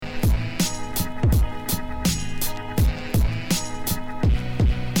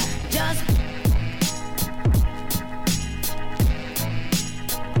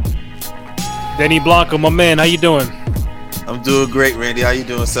Denny Blanco, my man, how you doing? I'm doing great, Randy. How you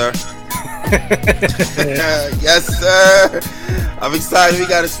doing, sir? Yes, sir. I'm excited. We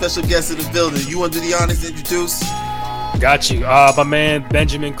got a special guest in the building. You want to do the honors, introduce? Got you. My man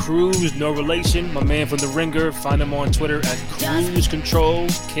Benjamin Cruz, no relation. My man from The Ringer. Find him on Twitter at Cruz Control,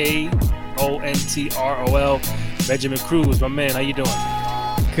 KONTROL. Benjamin Cruz, my man, how you doing?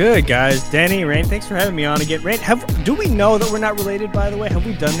 Good, guys. Danny, Rain, thanks for having me on again. Rain, do we know that we're not related, by the way? Have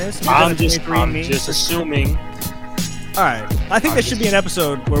we done this? I'm just assuming. All right. I think there should be an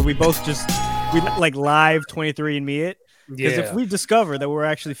episode where we both we like live 23andMe it. Because if we discover that we're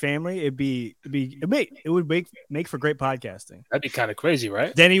actually family, it would make for great podcasting. That'd be kind of crazy,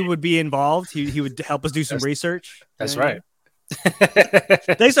 right? Denny would be involved. He would help us do some research. That's right.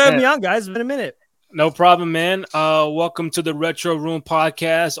 Thanks for having me on, guys. It's been a minute. No problem, man. Welcome to the Retro Room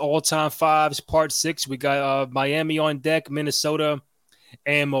Podcast, All-Time Fives, Part 6. We got Miami on deck, Minnesota,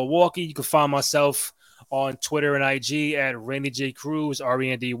 and Milwaukee. You can find myself on Twitter and IG at Randy J. Cruz,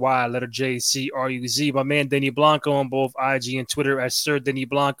 Rendy, letter J, Cruz. My man Denny Blanco on both IG and Twitter at Sir Denny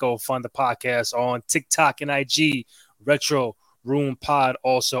Blanco. Find the podcast on TikTok and IG, Retro Room Pod,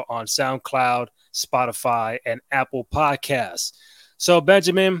 also on SoundCloud, Spotify, and Apple Podcasts. So,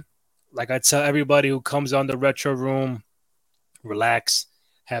 Benjamin, like I tell everybody who comes on the Retro Room, relax,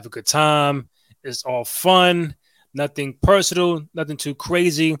 have a good time. It's all fun, nothing personal, nothing too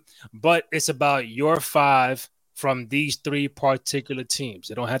crazy, but it's about your five from these three particular teams.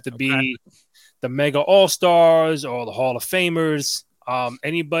 It don't have to be the Mega All-Stars or the Hall of Famers.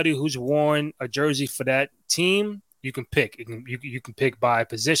 Anybody who's worn a jersey for that team, you can pick. You can pick by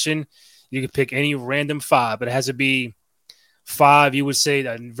position. You can pick any random five, but it has to be five, you would say,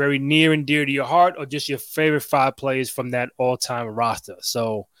 that very near and dear to your heart, or just your favorite five players from that all-time roster.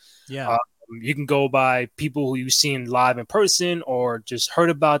 So, yeah, you can go by people who you've seen live in person or just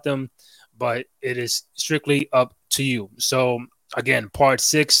heard about them, but it is strictly up to you. So, again, Part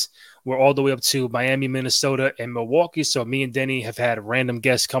 6, we're all the way up to Miami, Minnesota, and Milwaukee. So, me and Denny have had random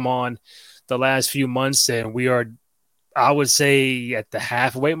guests come on the last few months, and we are, I would say, at the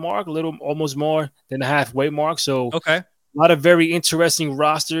halfway mark, a little almost more than the halfway mark. So, okay. A lot of very interesting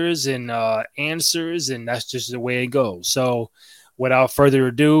rosters and answers, and that's just the way it goes. So, without further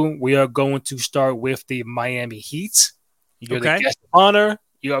ado, we are going to start with the Miami Heat. You're the guest of honor.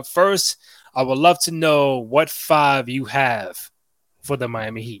 You're up first. I would love to know what five you have for the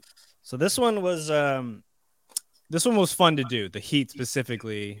Miami Heat. So this one was fun to do. The Heat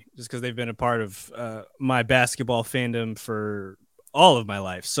specifically, just because they've been a part of my basketball fandom for all of my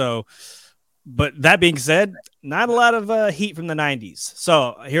life. So. But that being said, not a lot of heat from the 90s.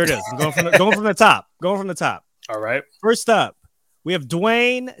 So here it is. I'm going from the top. Going from the top. All right. First up, we have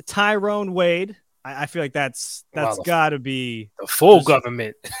Dwayne Tyrone Wade. I feel like that's got to be the full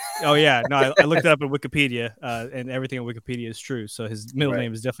government. Oh yeah, no, I looked it up in Wikipedia, and everything on Wikipedia is true. So his middle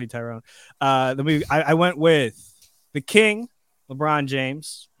name is definitely Tyrone. I went with the King, LeBron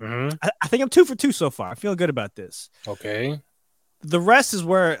James. Mm-hmm. I think I'm 2 for 2 so far. I feel good about this. Okay. The rest is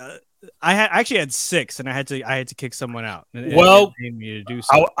where. I actually had 6, and I had to kick someone out. Well, it me to do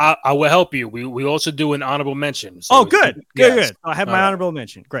so. I will help you. We also do an honorable mention. So good. I have my honorable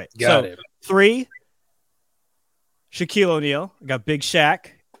mention. Great. Got it. 3, Shaquille O'Neal. I got Big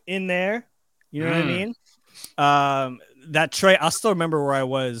Shaq in there. You know what I mean? That trade. I still remember where I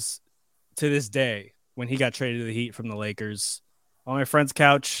was to this day when he got traded to the Heat from the Lakers. On my friend's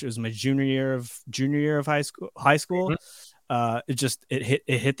couch. It was my junior year of high school. Mm-hmm.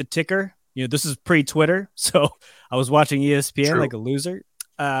 It hit the ticker. You know, this is pre-Twitter, so I was watching ESPN like a loser.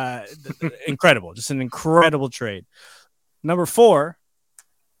 Incredible, just an incredible trade. Number 4,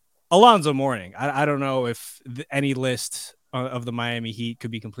 Alonzo Mourning. I don't know if any list of the Miami Heat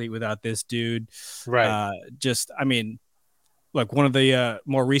could be complete without this dude. Right. Like one of the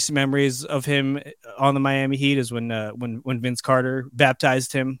more recent memories of him on the Miami Heat is when Vince Carter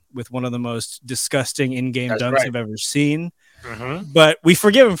baptized him with one of the most disgusting in-game dunks I've ever seen. Mm-hmm. But we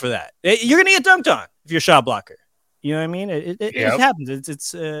forgive him for that. You're gonna get dunked on if you're a shot blocker. You know what I mean? It happens.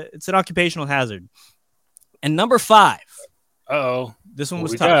 It's an occupational hazard. And number 5. This one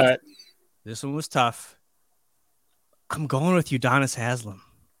was tough. This one was tough. I'm going with Udonis Haslem.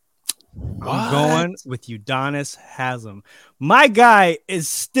 I'm going with Udonis Haslem. My guy is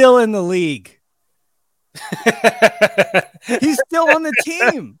still in the league. He's still on the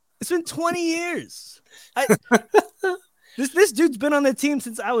team. It's been 20 years. This dude's been on the team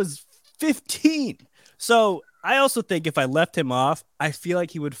since I was 15. So I also think if I left him off, I feel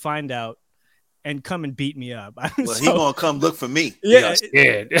like he would find out and come and beat me up. Well, he gonna come look for me. Yeah,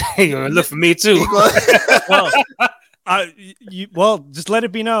 scared. He gonna look for me too. Well, Just let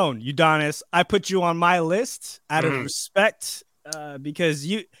it be known, Udonis, I put you on my list out of respect, because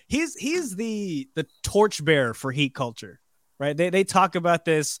he's the torchbearer for Heat culture, right? They talk about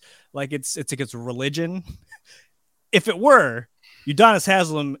this like it's a religion. If it were, Udonis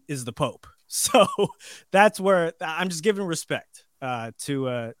Haslem is the Pope. So that's where I'm just giving respect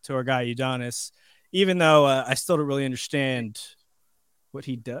to our guy Udonis, even though I still don't really understand what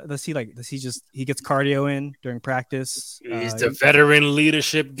he does. He gets cardio in during practice? He's the veteran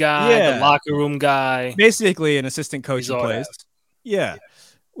leadership guy, the locker room guy, basically an assistant coach who plays. Yeah,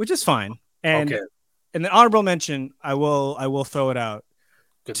 which is fine. And and the honorable mention, I will throw it out.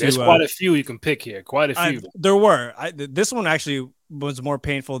 There's quite a few you can pick here. Quite a few. There were. This one actually was more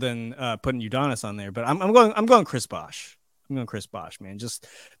painful than putting Udonis on there. But I'm going Chris Bosh. I'm going Chris Bosh, man. Just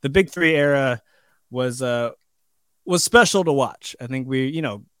the Big Three era was special to watch. I think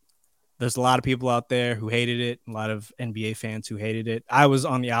there's a lot of people out there who hated it. A lot of NBA fans who hated it. I was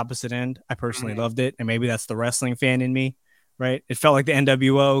on the opposite end. I personally loved it, and maybe that's the wrestling fan in me, right? It felt like the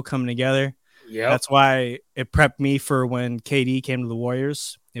NWO coming together. Yeah, that's why it prepped me for when KD came to the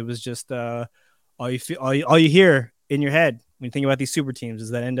Warriors. It was just all you hear in your head when you think about these super teams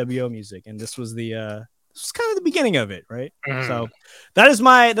is that NWO music, and this was kind of the beginning of it, right? So that is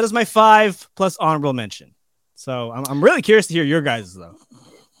my 5 plus honorable mention. So I'm really curious to hear your guys though.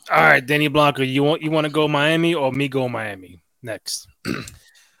 All right, Danny Blanco, you want to go Miami or me go Miami next?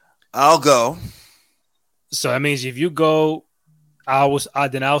 I'll go. So that means if you go, I'll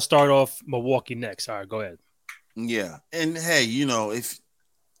start off Milwaukee next. All right, go ahead. Yeah, and hey,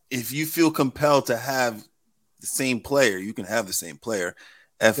 if you feel compelled to have the same player, you can have the same player.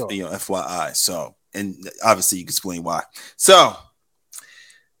 FYI. So, and obviously you can explain why. So,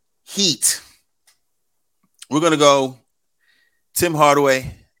 Heat. We're gonna go Tim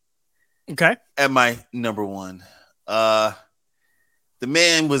Hardaway. Okay. At my number one. The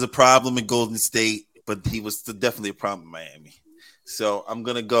man was a problem in Golden State, but he was definitely a problem in Miami. So I'm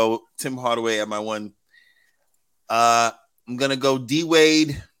gonna go Tim Hardaway at my one. I'm gonna go D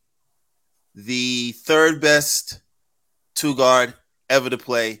Wade, the third best 2-guard ever to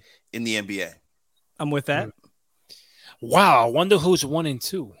play in the NBA. I'm with that. Wow, I wonder who's 1 and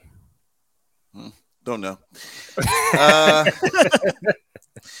 2. Don't know.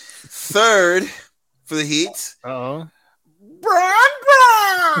 Third for the Heat. Bron.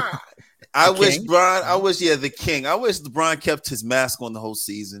 I wish the King. I wish LeBron kept his mask on the whole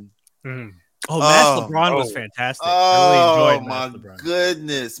season. Mask LeBron was fantastic. I really enjoyed Mask LeBron.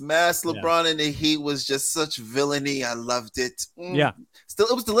 Goodness. Mask LeBron in the Heat was just such villainy. I loved it. Yeah. Still,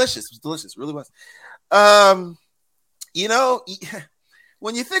 it was delicious. It was delicious. It really was.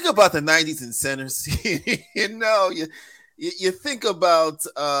 When you think about the 90s and centers, you think about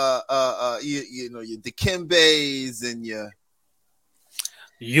your Dikembes and your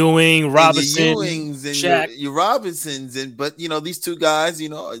Ewing, Robinson, and your Ewings and Shaq. your Robinsons, but these two guys,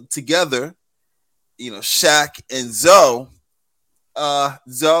 together, Shaq and Zoe.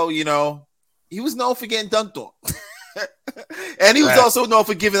 Zoe, he was known for getting dunked on, and he was also known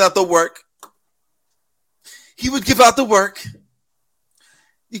for giving out the work. He would give out the work.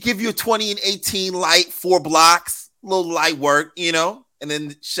 He give you a 20 and 18 light, 4 blocks, a little light work, and then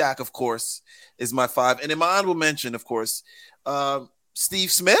Shaq, of course, is my 5. And in my honorable mention, of course, Steve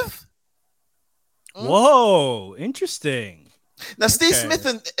Smith. Whoa, interesting. Now, Steve Smith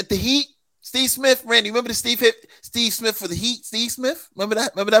at the Heat. Steve Smith, Randy, remember the Steve Smith for the Heat? Steve Smith, remember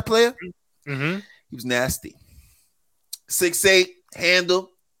that? Remember that player? Mm-hmm. He was nasty. 6'8",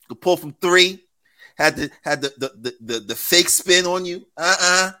 handle, could pull from 3. Had the fake spin on you.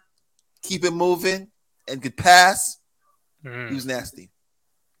 Keep it moving and could pass. He was nasty.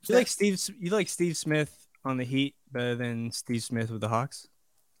 You like Steve Smith on the Heat better than Steve Smith with the Hawks?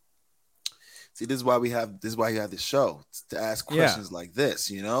 See, this is why you have this show to ask questions like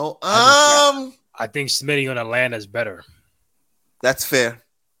this. I think Smitty on Atlanta is better. That's fair.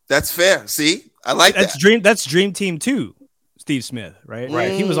 See, I like that. That's Dream Team 2. Steve Smith, right?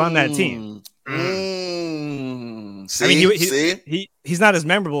 Right. He was on that team. See, I mean, he's not as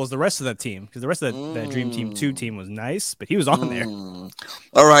memorable as the rest of that team because the rest of that Dream Team 2 team was nice, but he was on there.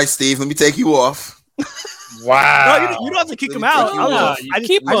 All right, Steve, let me take you off. Wow. No, you don't have to kick him out. I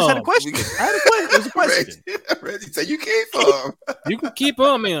just had a question. It was a question. Reggie said you keep him. You can keep him.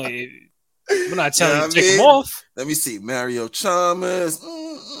 I mean, we're not telling you to take him off. Let me see. Mario Chalmers.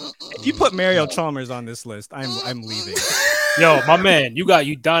 If you put Mario Chalmers on this list, I'm leaving. Yo, my man, you got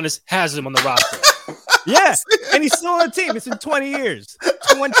Udonis Haslem on the roster. Yeah, and he's still on the team. It's been 20 years.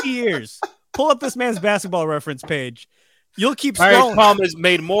 20 years. Pull up this man's basketball reference page. You'll keep Marius scrolling. Palmer's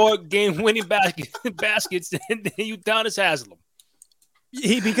made more game-winning baskets than Udonis Haslem.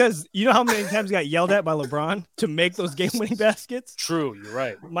 Because you know how many times he got yelled at by LeBron to make those game-winning baskets? True, you're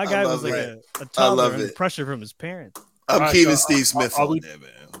right. My guy was like a toddler under pressure from his parents. I'm keeping Steve Smith on there,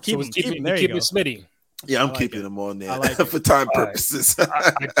 man. Keeping Smitty. Yeah, I'm keeping him on there for time purposes.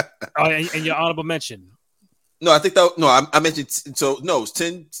 And your honorable mention. No, I think that I mentioned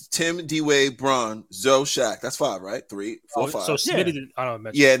it's Tim, D-Wade, Bron, Zoe, Shaq. That's 5, right? 3, 4, 5. So Smitty did honorable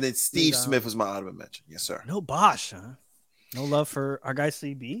mention. Yeah, and then Steve Smith was my honorable mention. Yes, sir. No Bosh, huh? No love for our guy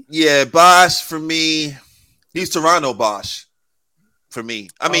CB? Yeah, Bosh for me. He's Toronto Bosh for me.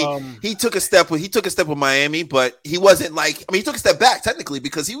 I mean, he took a step with Miami, but he wasn't like. I mean, he took a step back technically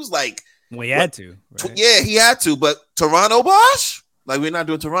because he was like. Well, he had to. Right? Yeah, he had to. But Toronto Bosh, like we're not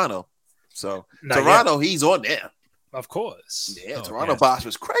doing Toronto. So not Toronto, yet. He's on there. Of course. Yeah, Toronto Bosh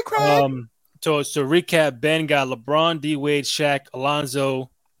was cray. So recap: Ben got LeBron, D Wade, Shaq, Alonzo,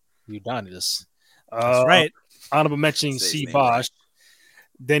 Udonis. That's right. Honorable mention: C. Bosh,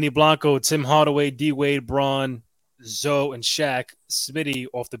 Danny Blanco, Tim Hardaway, D Wade, Bron, Zoe, and Shaq. Smitty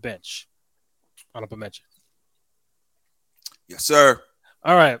off the bench. Honorable mention. Yes, sir.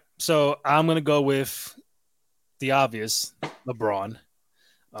 All right, so I'm gonna go with the obvious: LeBron.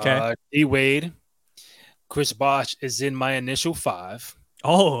 Okay. D Wade, Chris Bosh is in my initial 5.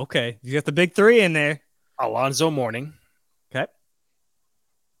 Oh, okay. You got the big 3 in there. Alonzo Mourning. Okay.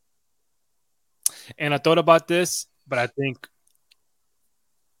 And I thought about this, but I think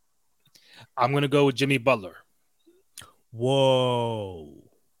I'm gonna go with Jimmy Butler. Whoa.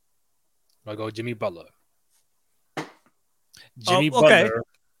 I'll go with Jimmy Butler. Okay. Butler.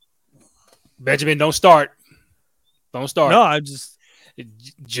 Benjamin, don't start. Don't start. No, I just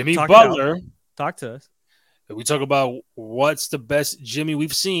Jimmy Butler. Talk to us. We talk about what's the best Jimmy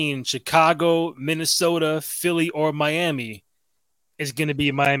we've seen. Chicago, Minnesota, Philly, or Miami is going to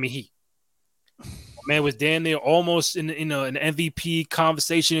be Miami Heat. Man was damn near almost in an MVP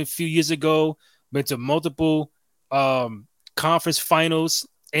conversation a few years ago. Went to multiple conference finals,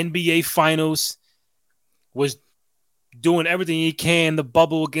 NBA finals. Was doing everything he can. The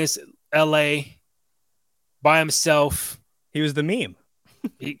bubble against LA by himself. He was the meme.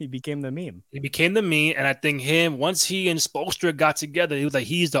 He became the meme. He became the meme, and I think once he and Spoelstra got together, he was like,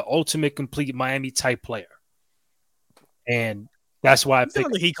 he's the ultimate complete Miami type player. And that's why I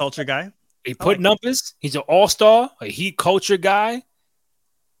picked the Heat culture guy. He put numbers. He's an all-star, a Heat culture guy.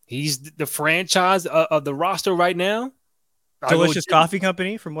 He's the franchise of the roster right now. Delicious coffee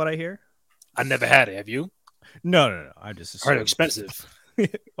company, from what I hear. I never had it. Have you? No. I just heard it expensive.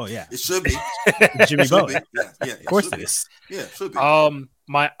 Oh yeah, it should be. Jimmy Butler. Yeah, of course it is. Yeah, it should be.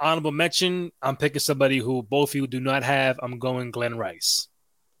 My honorable mention. I'm picking somebody who both of you do not have. I'm going Glenn Rice.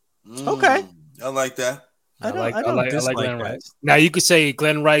 Okay, I like that. I like Glenn Rice. Now you could say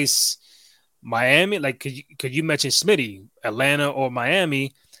Glenn Rice, Miami. Like could you mention Smitty, Atlanta or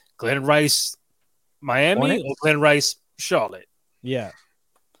Miami? Glenn Rice, Miami, Hornets? Or Glenn Rice, Charlotte? Yeah,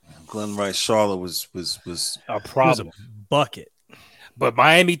 Glenn Rice, Charlotte was a problem. Was a bucket. But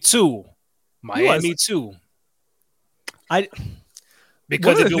Miami too. Because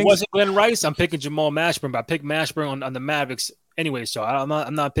if it wasn't Glenn Rice, I'm picking Jamal Mashburn. But I picked Mashburn on the Mavericks anyway, so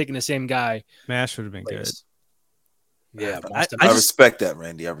I'm not picking the same guy. Mash would have been good. Yeah, I respect that,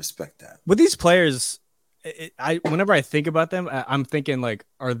 Randy. I respect that. With these players, whenever I think about them, I'm thinking like,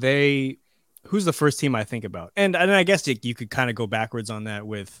 who's the first team I think about? And I guess you could kind of go backwards on that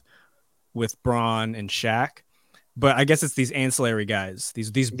with Bron and Shaq. But I guess it's these ancillary guys,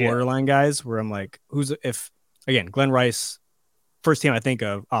 these borderline guys where I'm like, Glenn Rice, first team I think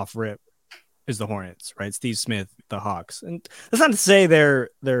of off rip is the Hornets, right? Steve Smith, the Hawks. And that's not to say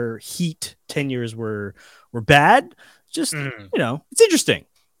their Heat tenures were bad. Just, it's interesting.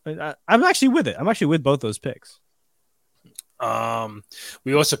 I'm actually with it. I'm actually with both those picks.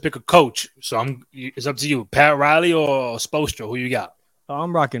 We also pick a coach. So it's up to you. Pat Riley or Spoelstra? Who you got?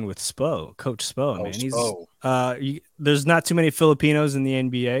 I'm rocking with Coach Spo, man. He's there's not too many Filipinos in the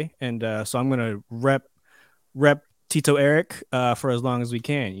NBA, and so I'm gonna rep Tito Eric for as long as we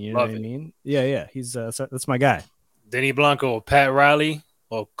can. You know what I mean? Yeah. He's that's my guy. Danny Blanco, Pat Riley,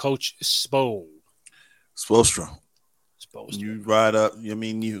 or Coach Spo? Spoelstra. You ride up. I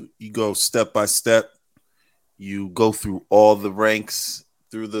mean, you go step by step. You go through all the ranks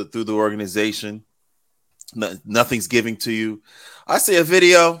through the organization. Nothing's giving to you. I see a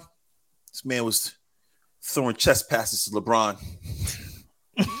video. This man was throwing chest passes to LeBron.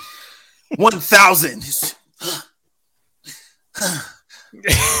 1,000.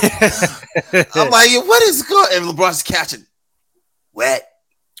 I'm like, what is good? And LeBron's catching. Wet.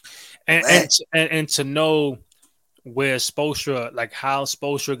 And to know where Spoelstra, like how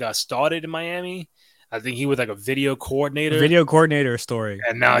Spoelstra got started in Miami. I think he was like a video coordinator story,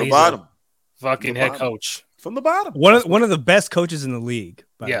 and now he's a fucking head coach from the bottom. One of the best coaches in the league.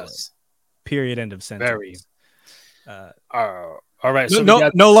 By the way. Period. End of sentence. Very. All right. So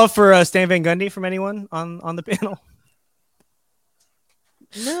no love for Stan Van Gundy from anyone on the panel.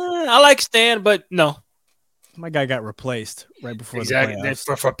 Nah, I like Stan, but no. My guy got replaced right before the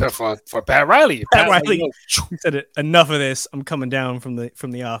playoffs. For Pat Riley. Pat Riley he said, "Enough of this. I'm coming down from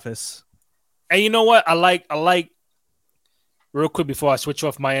the office." And you know what? I like. Real quick before I switch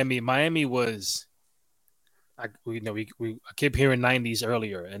off Miami. Miami was. I kept hearing 90s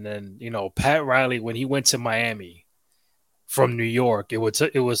earlier, and then Pat Riley when he went to Miami from New York, it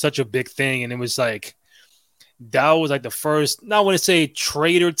was such a big thing, and it was like. That was like the first, not want to say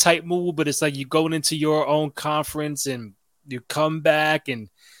trader type move, but it's like you going into your own conference and you come back and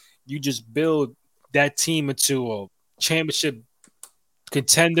you just build that team into a championship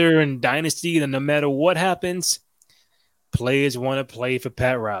contender and dynasty. And no matter what happens, players want to play for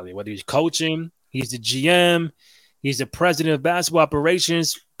Pat Riley. Whether he's coaching, he's the GM, he's the president of basketball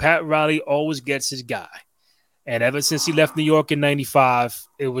operations, Pat Riley always gets his guy. And ever since he left New York in 95,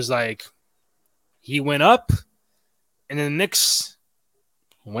 it was like he went up. And then the Knicks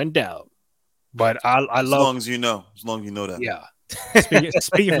went down. But I love... As long as you know that. Yeah.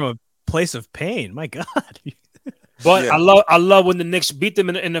 Speaking from a place of pain, my God. But yeah. I love when the Knicks beat them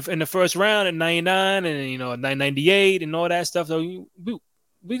in the first round in 99 and 98 and all that stuff. So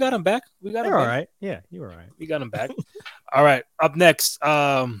we got them back. We got them back. All right. Yeah, you were all right. We got them back. All right. Up next,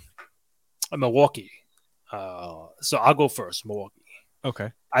 Milwaukee. So I'll go first, Milwaukee. Okay.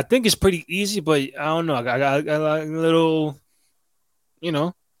 I think it's pretty easy, but I don't know. I got a little,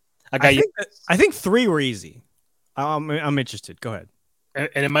 I think 3 were easy. I'm interested. Go ahead.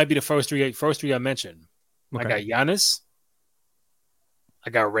 And it might be the first three I mentioned. Okay. I got Giannis. I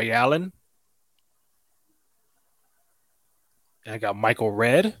got Ray Allen. And I got Michael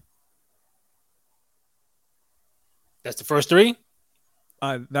Redd. That's the first 3?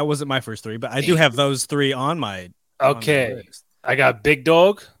 That wasn't my first 3, but I do have those 3 on my list. I got Big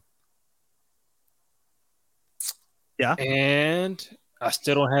Dog. Yeah. And I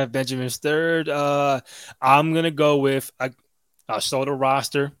still don't have Benjamin's third. I'm going to go with I saw the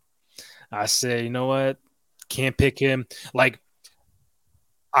roster. I said, you know what? Can't pick him. Like,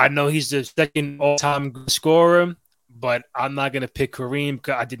 I know he's the second all-time scorer, but I'm not going to pick Kareem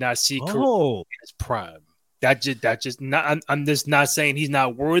because I did not see Kareem in his prime. That just not. I'm just not saying he's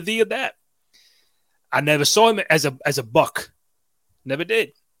not worthy of that. I never saw him as a buck. Never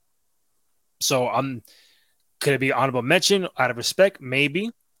did. So could it be honorable mention out of respect?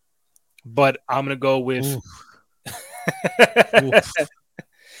 Maybe. But I'm going to go with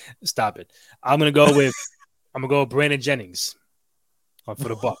Stop it. I'm going to go with Brandon Jennings for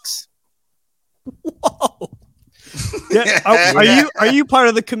the Bucks. Whoa. Yeah, are you part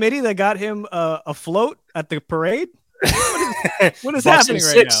of the committee that got him a float at the parade? What is happening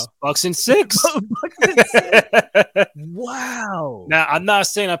right now? Bucks and 6. Wow. Now, I'm not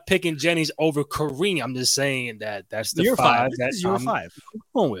saying I'm picking Jennings over Kareem. I'm just saying that's the 5 that I'm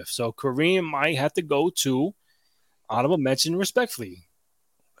going with. So Kareem might have to go to honorable mention respectfully.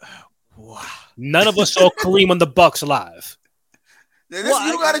 Wow. None of us saw Kareem on the Bucks live. You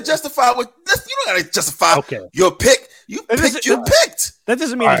don't got to justify your pick. You picked. That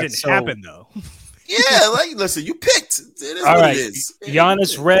doesn't mean it didn't happen, though. Yeah, listen, you picked. It is all what right. it is.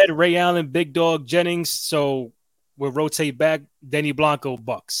 Giannis, Redd, Ray Allen, Big Dog, Jennings. So we'll rotate back. Denny Blanco,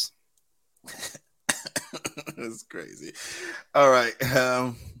 Bucks. That's crazy. All right.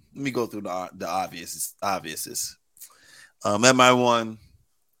 Let me go through the obvious. At my 1,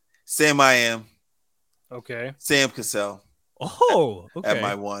 Sam I Am. Okay. Sam Cassell. Oh, okay. At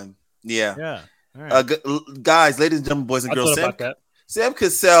my 1. Yeah. Yeah. All right. Guys, ladies and gentlemen, boys and girls, Sam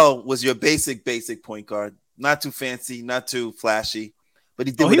Cassell was your basic point guard. Not too fancy, not too flashy, but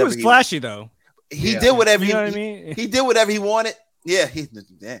he did whatever he was flashy though. He did whatever you know what I mean? He did whatever he wanted. Yeah, he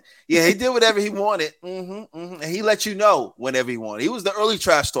did whatever he wanted. And he let you know whenever he wanted. He was the early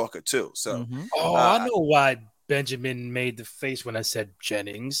trash talker too. So, I know why Benjamin made the face when I said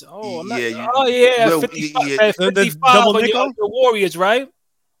Jennings. Oh, the 55 on the Warriors, right?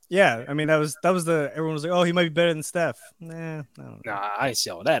 Yeah, I mean that was everyone was like, oh, he might be better than Steph. Nah, I ain't see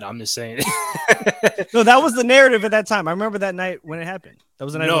all that. I'm just saying. No, that was the narrative at that time. I remember that night when it happened. That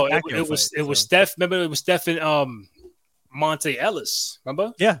was the night. No, it was Steph. Remember, it was Steph and Monte Ellis.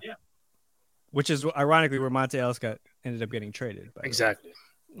 Remember? Yeah. Which is ironically where Monte Ellis ended up getting traded. Exactly.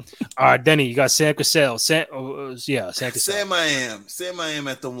 All right, Denny, you got Sam Cassell. Sam Cassell. Sam I Am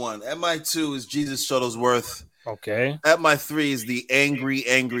at the 1. At my 2 is Jesus Shuttlesworth. Okay. At my 3 is the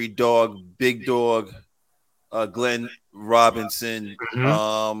angry dog, big dog, Glenn Robinson.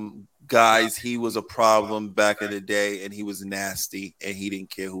 Mm-hmm. Guys, he was a problem back in the day, and he was nasty, and he didn't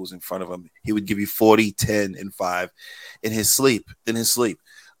care who was in front of him. He would give you 40, 10, and 5 in his sleep.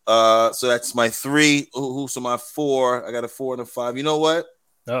 So that's my 3. So my 4. I got a 4 and a 5. You know what?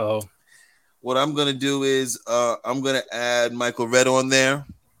 Uh-oh. What I'm gonna do is I'm gonna add Michael Redd on there,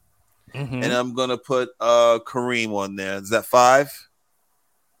 and I'm gonna put Kareem on there. Is that 5?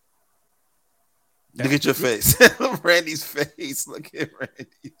 Look at your face. Randy's face. Look at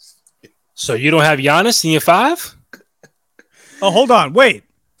Randy's face. So you don't have Giannis in your 5? Oh, hold on. Wait.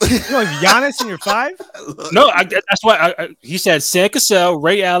 You don't have Giannis in your 5? No, that's why he said Sam Cassell,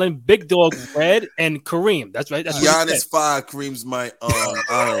 Ray Allen, Big Dog, Red, and Kareem. That's right. That's Giannis 5. Kareem's my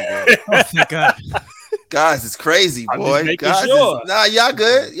honorable. Oh, thank God. Guys, it's crazy, boy. Guys, sure. Y'all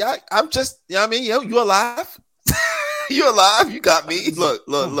good. I'm just, you know what I mean? You alive? You alive? You got me.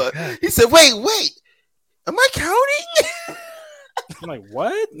 Look. He said, wait. Am I counting? I'm like,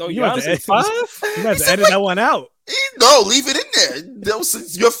 what? No, you Giannis is 5? You have to edit that one out. No, leave it in there.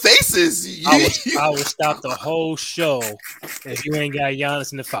 Your faces. I will stop the whole show if you ain't got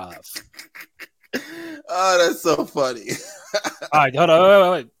Giannis in the 5. Oh, that's so funny. All right, hold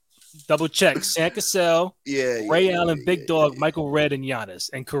on. Wait. Double check. Sam Cassell, Ray Allen, Big Dog, Michael Redd, and Giannis,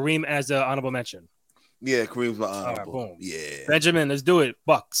 and Kareem as an honorable mention. Yeah, Kareem's my honorable. All right, boom. Yeah, Benjamin, let's do it.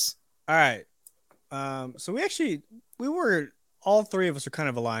 Bucks. All right. So we were all 3 of us are kind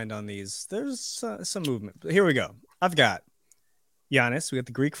of aligned on these. There's some movement. But here we go. I've got Giannis. We got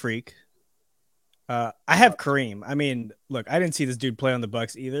the Greek Freak. I have Kareem. I mean, look, I didn't see this dude play on the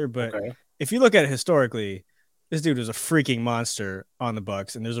Bucks either, but if you look at it historically, this dude was a freaking monster on the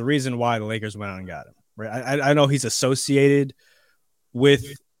Bucks, and there's a reason why the Lakers went out and got him. Right? I know he's associated with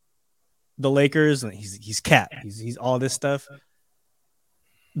the Lakers, and he's Cat. He's all this stuff.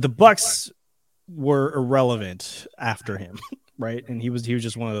 The Bucks were irrelevant after him, right? And he was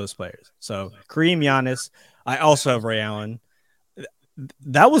just one of those players. So Kareem, Giannis. I also have Ray Allen.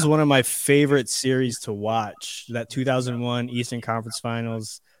 That was one of my favorite series to watch. That 2001 Eastern Conference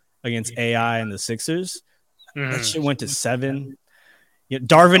Finals against AI and the Sixers. That shit went to 7. Yeah,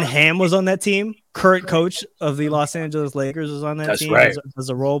 Darvin Ham was on that team. Current coach of the Los Angeles Lakers was on that team as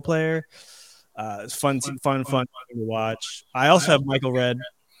a role player. It's fun to watch. I also have Michael Redd.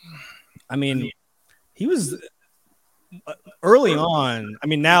 I mean, he was early on. I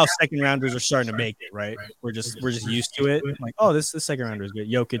mean, now second rounders are starting to make it, right? We're just used to it. Like, oh, this second rounder is good.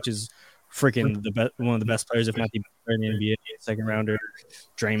 Jokic is freaking one of the best players, if not the best player in the NBA. Second rounder,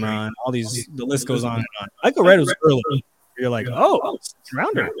 Draymond, all these. The list goes on and on. Michael Redd was early. You're like, oh, second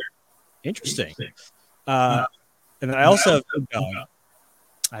rounder, interesting. And then I also have Big Dog.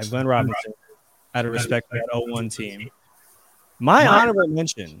 I have Glenn Robinson. Out of respect for that 0-1 team. My honorable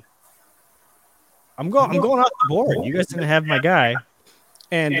mention. I'm going off the board. You guys didn't have my guy,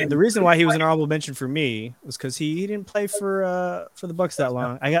 and the reason why he was an honorable mention for me was because he didn't play for the Bucks that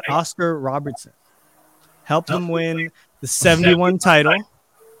long. I got Oscar Robertson, helped them win the 71 title.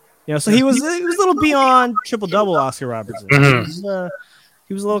 You know, so he was a little beyond triple double. Oscar Robertson.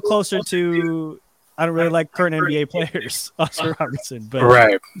 He was a little closer to. I don't really like current NBA players, Oscar Robertson,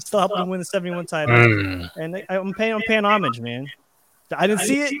 but he still helped them win the 71 title. And I'm paying homage, man. I didn't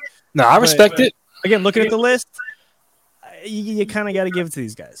see it. No, I respect it. Again, looking at the list, you kind of got to give it to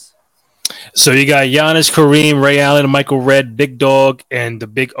these guys. So you got Giannis, Kareem, Ray Allen, Michael Redd, Big Dog, and the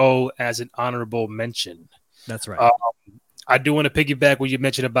Big O as an honorable mention. That's right. I do want to piggyback what you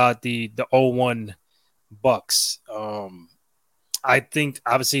mentioned about the 0-1 Bucks. I think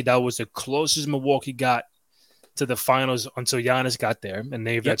obviously that was the closest Milwaukee got to the finals until Giannis got there, and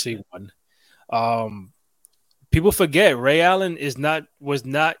they eventually won. People forget Ray Allen was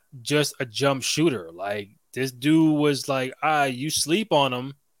not just a jump shooter. Like, this dude was like, you sleep on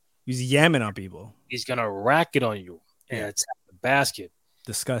him, he's yamming on people. He's gonna rack it on you, and it's the basket.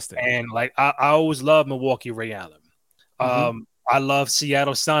 Disgusting. And like, I always love Milwaukee Ray Allen. I love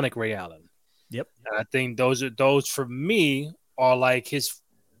Seattle Sonic Ray Allen. Yep. And I think those for me are like his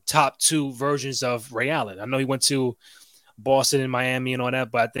top 2 versions of Ray Allen. I know he went to Boston and Miami and all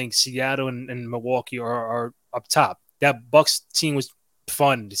that, but I think Seattle and Milwaukee are up top. That Bucks team was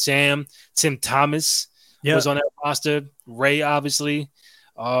fun. Tim Thomas was on that roster. Ray, obviously.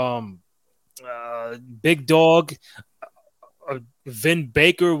 Big Dog. Vin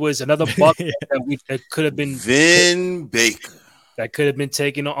Baker was another Buck that could have been Vin Baker. That could have been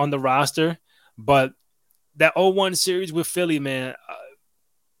taken on the roster. But that 0-1 series with Philly, man,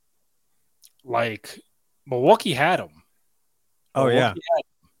 like Milwaukee had him. Oh, yeah.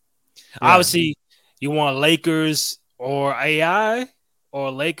 Obviously, You want Lakers or AI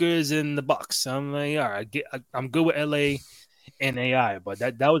or Lakers and the Bucks? I'm like, all right, I'm good with LA and AI, but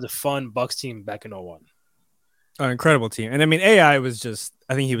that was a fun Bucks team back in 01. An incredible team. And I mean, AI was just,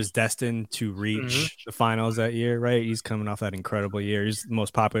 I think he was destined to reach the finals that year, right? He's coming off that incredible year. He's the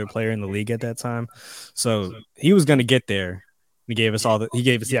most popular player in the league at that time. So he was going to get there. He gave us the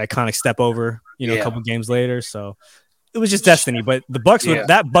iconic step over, a couple games later. So it was just destiny. But the Bucks,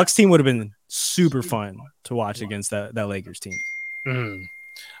 that Bucks team would have been super fun to watch against that Lakers team. Mm.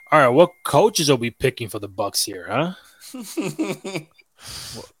 All right. What coaches are we picking for the Bucks here, huh?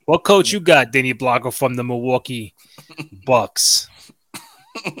 What coach you got, Danny Blanco, from the Milwaukee Bucks?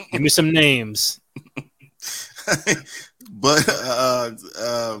 Give me some names. But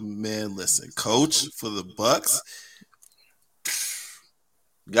man, listen, coach for the Bucks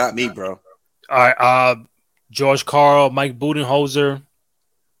got me, bro. All right, George Karl, Mike Budenholzer.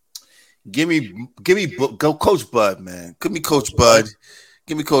 Give me, go Coach Bud, man. Give me Coach Bud.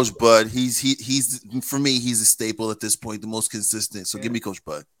 Give me Coach Bud. He's for me, he's a staple at this point, the most consistent. So give me Coach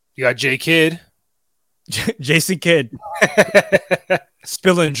Bud. You got J Kidd. Jason Kidd.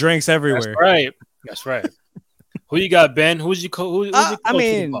 Spilling drinks everywhere. That's right. Who you got, Ben? Who's your coach? I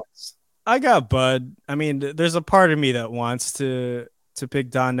mean, I got Bud. I mean, there's a part of me that wants to pick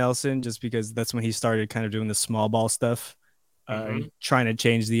Don Nelson just because that's when he started kind of doing the small ball stuff, trying to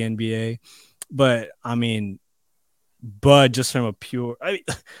change the NBA. But I mean, Bud, just from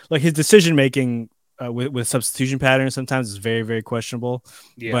like his decision making with substitution patterns sometimes is very, very questionable.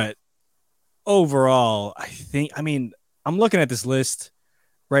 Yeah. But overall, I'm looking at this list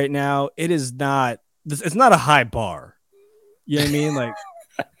right now. It's not a high bar. You know what I mean? Like,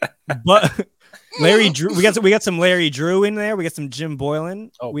 but Larry Drew, we got some Larry Drew in there. We got some Jim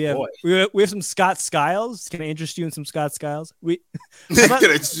Boylan. We have some Scott Skiles. Can I interest you in some Scott Skiles? Can I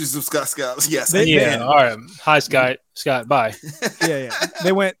introduce you some Scott Skiles? Yes. All right. Hi, Scott. Scott, bye. Yeah.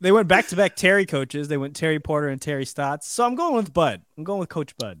 They went back to back Terry coaches. They went Terry Porter and Terry Stotts. So I'm going with Bud. I'm going with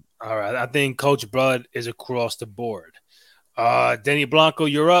Coach Bud. All right. I think Coach Bud is across the board. Danny Blanco,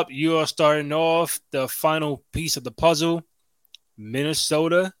 you're up. You are starting off the final piece of the puzzle.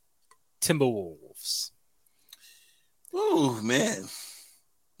 Minnesota Timberwolves. Oh, man.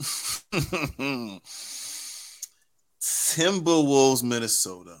 Timberwolves,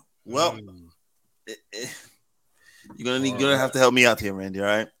 Minnesota. Well, you're gonna have to help me out here, Randy. All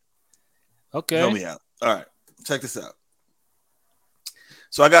right. Okay. Help me out. All right. Check this out.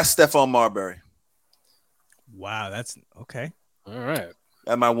 So I got Stephon Marbury. Wow, that's okay. All right.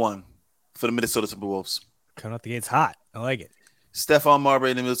 At my one for the Minnesota Timberwolves. Coming out the gates hot. I like it. Stephon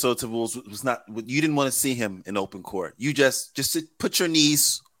Marbury in the Minnesota Timberwolves was not. You didn't want to see him in open court. You just put your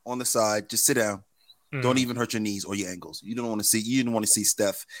knees on the side. Just sit down. Don't even hurt your knees or your ankles. You didn't want to see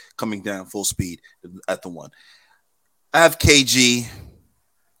Steph coming down full speed at the one. I have KG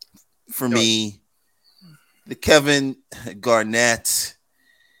for me. The Kevin Garnett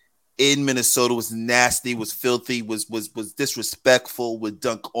in Minnesota was nasty, was filthy, was disrespectful, would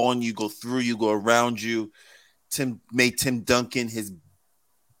dunk on you, go through you, go around you. Made Tim Duncan his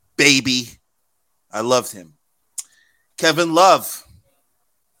baby. I loved him. Kevin Love.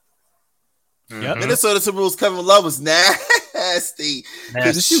 Yep. Minnesota Timberwolves Kevin Love was nasty.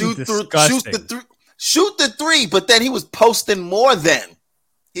 Shoot the three, but then he was posting more than.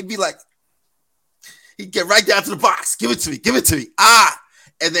 He'd be like, he'd get right down to the box. Give it to me.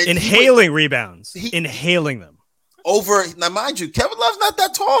 And then inhaling rebounds. Inhaling them. Now, mind you, Kevin Love's not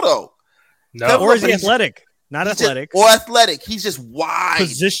that tall, though. No. Or is he athletic? Not athletic. Or athletic. He's just wide.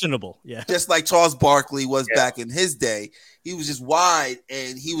 Positionable. Yeah. Just like Charles Barkley was back in his day. He was just wide,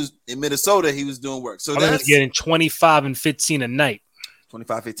 and he was in Minnesota. He was doing work. So that's getting 25 and 15 a night.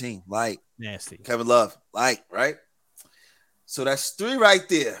 25-15. Light. Nasty. Kevin Love. Light, right? So that's 3 right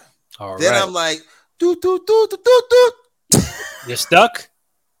there. All then right. I'm like, You're stuck?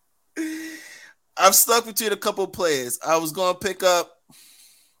 I'm stuck between a couple of players. I was going to pick up.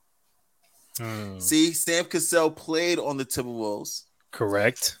 See, Sam Cassell played on the Timberwolves.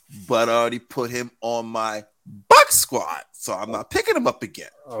 Correct. But I already put him on my Bucks squad. So I'm not picking him up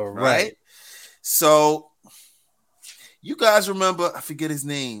again. All right. So you guys remember, I forget his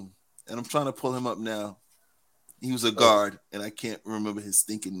name, and I'm trying to pull him up now. He was a guard, and I can't remember his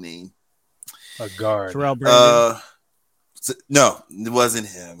stinking name. A guard. Terrell Brandon. No, it wasn't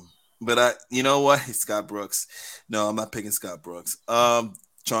him. But you know what? It's Scott Brooks. No, I'm not picking Scott Brooks.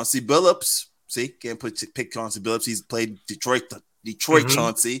 Chauncey Billups. See, can't pick Chauncey Billups. He's played Detroit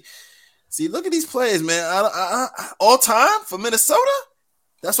Chauncey. See, look at these players, man. All time for Minnesota.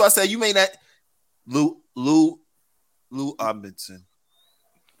 That's why I said you may not. Lou Robinson.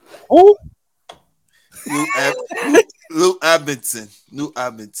 Oh, Lou Amundsen.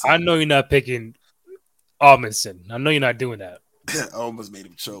 I know you're not picking Amundsen. I know you're not doing that. I almost made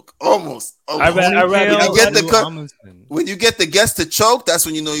him choke. Almost. I'd rather when you get the guest to choke, that's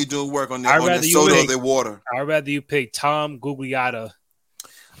when you know you're doing work on their soda or their water. I'd rather you pick Tom Gugliotta.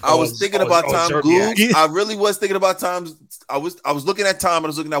 I was thinking about Tom Googs. I really was thinking about Tom. I was looking at Tom and I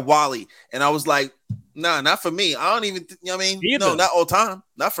was looking at Wally, and I was like, nah, not for me. I don't even, you know what I mean? No, not all time.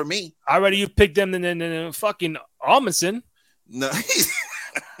 Not for me. I'd rather you pick them than fucking Amundsen. No.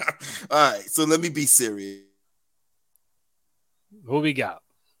 All right, so let me be serious. Who we got?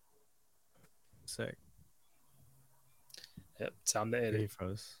 Sick. Yep, time to edit.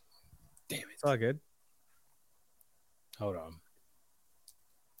 Froze. Damn it. It's all good. Hold on.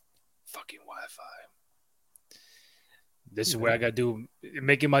 Fucking Wi-Fi. This is where I gotta do,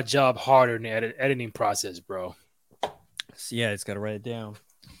 making my job harder in the editing process, bro. Yeah, it's gotta write it down.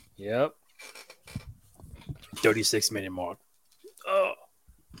 Yep. 36-minute mark. Oh.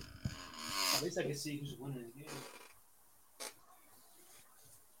 At least I can see who's winning the game.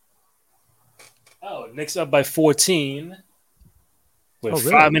 Oh, Knicks up by 14 with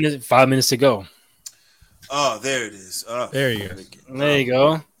 5 minutes. 5 minutes to go. Oh, there it is. Oh, there you go. There you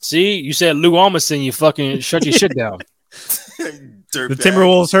go. See, you said Lou Amundsen. You fucking shut your shit down. The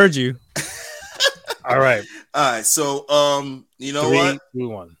Timberwolves heard you. All right. So, you know 3, 2,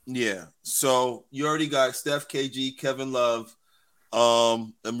 1. Yeah. So you already got Steph, KG, Kevin Love,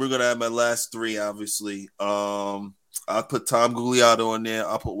 and we're gonna have my last three. Obviously, I'll put Tom Gugliotta on there.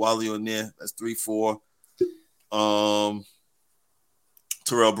 I'll put Wally on there. That's 3, 4. Terrell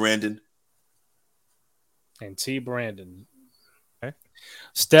Brandon and T. Brandon. Okay.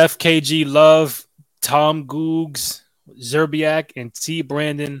 Steph, KG, Love, Tom Googs, Zerbiak, and T.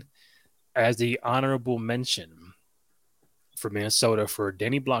 Brandon as the honorable mention for Minnesota for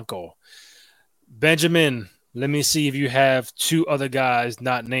Danny Blanco. Benjamin, let me see if you have two other guys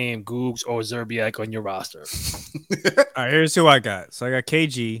not named Googs or Zerbiak on your roster. All right, here's who I got. So I got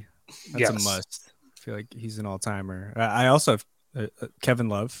KG. That's a must. I feel like he's an all-timer. I also have Kevin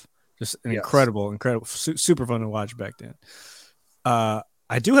Love. Just an incredible, super fun to watch back then.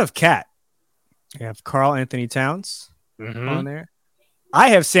 I do have Cat. I have Karl Anthony Towns on there. I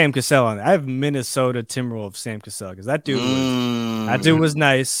have Sam Cassell on there. I have Minnesota Timberwolves Sam Cassell because that dude was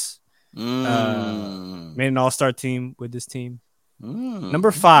nice. Made an all-star team with this team. Number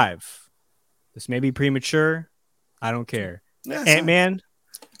 5. This may be premature. I don't care. Ant-Man,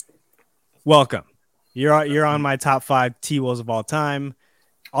 welcome. You're on my top 5 T-Wolves of all time.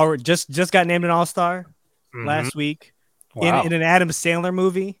 Just got named an all-star last week in an Adam Sandler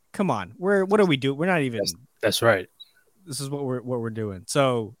movie. Come on, what are we doing? We're not even. That's right. This is what we're doing.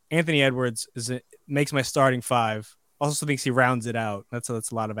 So Anthony Edwards makes my starting 5. Also thinks he rounds it out. That's a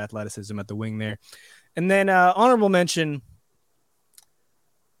lot of athleticism at the wing there. And then honorable mention,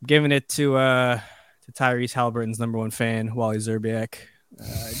 giving it to Tyrese Halliburton's number 1 fan, Wally Zerbiak.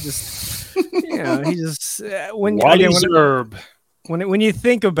 When you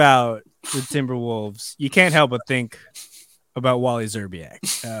think about the Timberwolves, you can't help but think about Wally Zerbiak.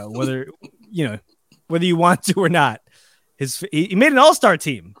 Whether you want to or not, he made an all-star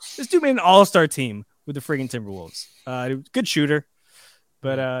team. This dude made an all-star team with the friggin' Timberwolves. Good shooter,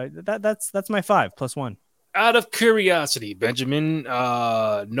 but that's my 5 plus 1. Out of curiosity, Benjamin,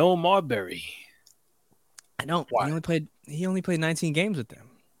 Noah Marbury. I don't. Why? He only played 19 games with them.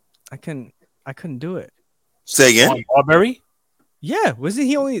 I couldn't do it. Say again. Marbury? Yeah, wasn't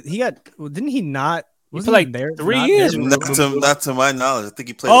he only? Didn't he not? He played like there 3 years. Not to my knowledge. I think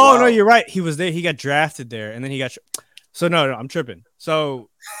he played. Oh no, you're right. He was there. He got drafted there, and then he got. So no, I'm tripping. So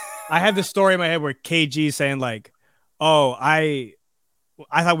I have this story in my head where KG saying like, "Oh, I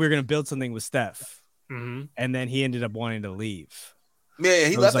thought we were gonna build something with Steph," and then he ended up wanting to leave. Yeah,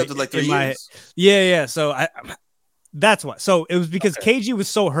 he left after like 3 years. Yeah. So that's why. So it was because KG was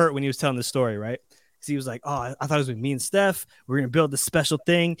so hurt when he was telling the story, right? Because he was like, "Oh, I thought it was with me and Steph. We're gonna build this special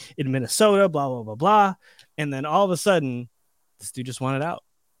thing in Minnesota, blah blah blah blah," and then all of a sudden, this dude just wanted out,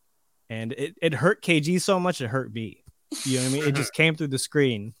 and it hurt KG so much it hurt me. You know what I mean? It just came through the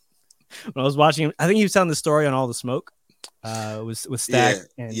screen when I was watching him. I think he was telling the story on All the Smoke. With Stack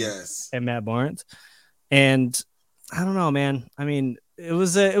and Matt Barnes, and I don't know, man. I mean, it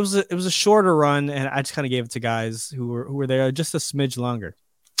was a shorter run, and I just kind of gave it to guys who were there just a smidge longer.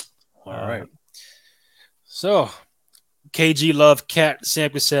 All right. So, KG, Love, Cat, Sam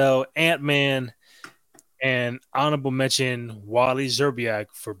Cassell, Ant-Man, and honorable mention Wally Zerbiak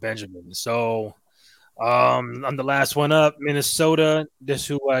for Benjamin. So, I'm the last one up. Minnesota. This is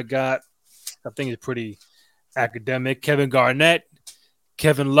who I got. I think it's pretty academic. Kevin Garnett,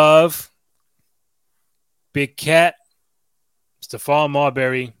 Kevin Love, Big Cat, Stephon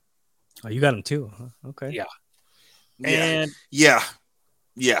Marbury. Oh, you got him too. Huh? Okay. Yeah. And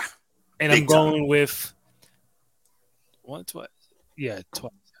And I'm going with twice. I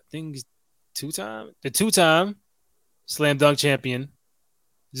think the two-time slam dunk champion,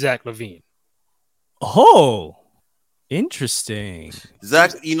 Zach LaVine. Oh, interesting.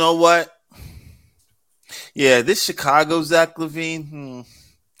 Zach, you know what? Yeah, this Chicago Zach LaVine.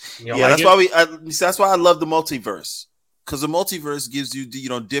 That's why I love the multiverse, because the multiverse gives you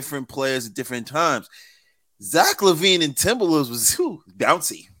different players at different times. Zach LaVine in Timberwolves was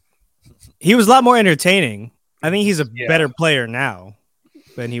bouncy. He was a lot more entertaining. I think he's a better player now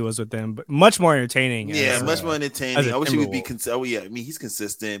than he was with them, but much more entertaining. Much more entertaining. I wish he would be he's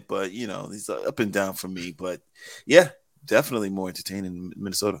consistent, but he's up and down for me. But yeah, definitely more entertaining in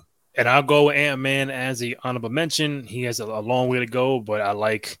Minnesota. And I'll go with Ant-Man as the honorable mention. He has a long way to go, but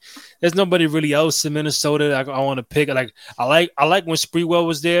there's nobody really else in Minnesota I want to pick. I like when Sprewell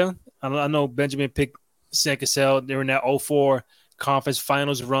was there. I know Benjamin picked Sam Cassell during that 2004 conference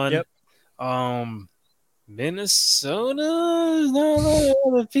finals run. Yep. Minnesota, not a lot of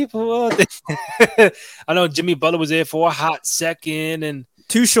other people out there. I know Jimmy Butler was there for a hot second, and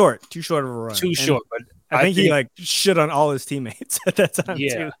too short of a run. But I think he shit on all his teammates at that time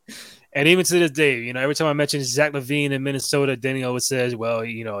too. And even to this day, every time I mention Zach LaVine in Minnesota, Denny always says, "Well,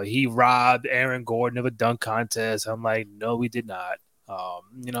 he robbed Aaron Gordon of a dunk contest." I'm like, no, we did not.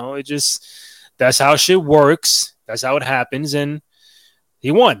 It just that's how shit works. That's how it happens, and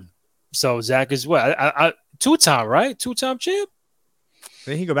he won. So Zach as well. I two-time, right? Two-time champ.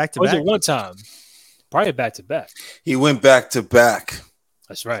 Did he go back to back? Was it one time? Probably back to back. He went back to back.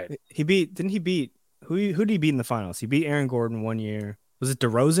 That's right. Didn't he beat who did he beat in the finals? He beat Aaron Gordon one year. Was it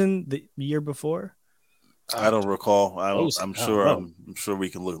DeRozan the year before? I don't recall. I'm sure we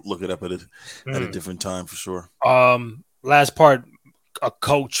can look it up at a different time for sure. Last part, a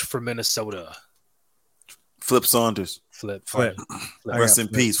coach for Minnesota. Flip Saunders. Flip. Rest in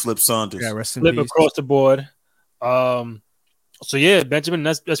peace, Flip Saunders. Yeah, rest in peace. Flip across the board. So yeah, Benjamin,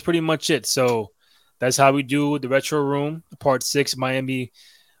 that's pretty much it. So that's how we do the Retro Room, Part 6, Miami,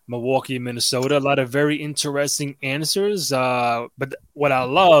 Milwaukee, Minnesota. A lot of very interesting answers. But what I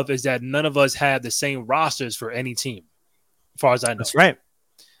love is that none of us have the same rosters for any team, as far as I know. That's right.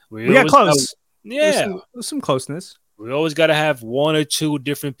 We got close. There's some closeness. We always got to have one or two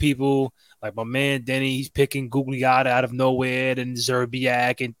different people. Like my man Denny, he's picking Gugliotta out of nowhere, and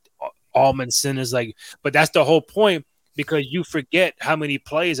Zerbiak and Almanson is but that's the whole point, because you forget how many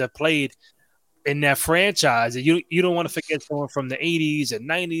players have played in that franchise. You don't want to forget someone from the 80s and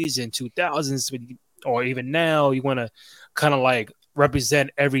 90s and 2000s, or even now. You want to kind of represent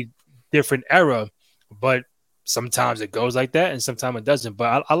every different era, but sometimes it goes like that and sometimes it doesn't.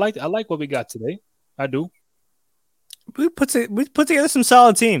 But I like what we got today. I do. We put together some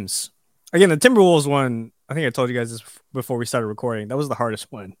solid teams. Again, the Timberwolves one, I think I told you guys this before we started recording. That was the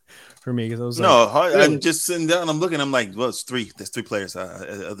hardest one for me, because I was I'm just sitting down. I'm looking. I'm like, well, it's three. There's three players.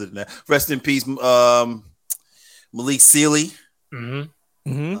 Other than that, rest in peace, Malik Sealy.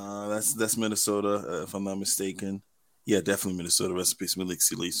 Mm-hmm. That's Minnesota, if I'm not mistaken. Yeah, definitely Minnesota. Rest in peace, Malik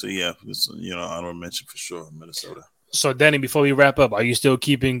Sealy. So yeah, honorable mention for sure, Minnesota. So Danny, before we wrap up, are you still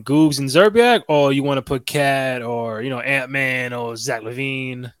keeping Googs and Zerbiak, or you want to put Cat or Ant-Man or Zach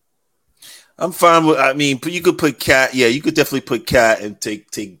LaVine? I'm fine with. I mean, you could put Cat. Yeah, you could definitely put Cat and take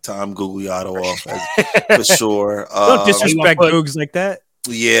Tom Gugliotta off for sure. Don't disrespect Googs like that.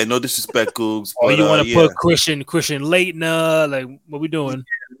 Yeah, no disrespect, Googs. Or you want to put Christian Laettner? What we doing?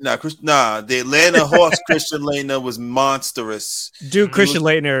 The Atlanta Hawks Christian Laettner was monstrous. Dude, Christian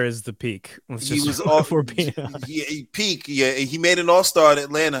Laettner is the peak. He was off for being peak. Yeah, he made an All-Star at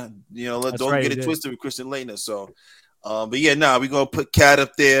Atlanta. Don't get it twisted with Christian Laettner. So. But yeah, we're gonna put Cat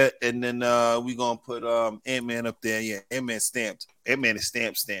up there, and then we're gonna put Ant-Man up there. Yeah, Ant-Man is stamped.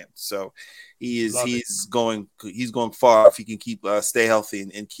 So he's going far if he can keep stay healthy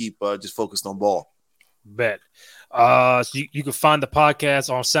and keep just focused on ball. Bet. So you can find the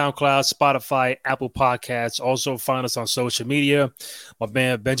podcast on SoundCloud, Spotify, Apple Podcasts. Also find us on social media. My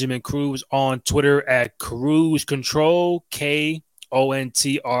man Benjamin Cruz on Twitter at Cruz Control, KONTROL.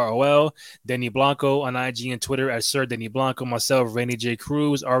 Denny Blanco on IG and Twitter at Sir Denny Blanco. Myself, Randy J.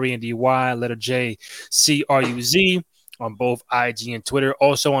 Cruz, RENDY, letter J, CRUZ on both IG and Twitter.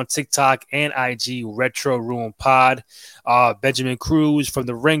 Also on TikTok and IG, Retro Room Pod. Benjamin Cruz from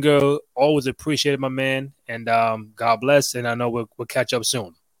The Ringer. Always appreciate it, my man. And God bless. And I know we'll catch up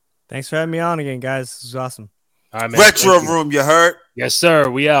soon. Thanks for having me on again, guys. This was awesome. All right, man. Retro Room, you heard? Yes, sir.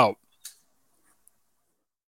 We out.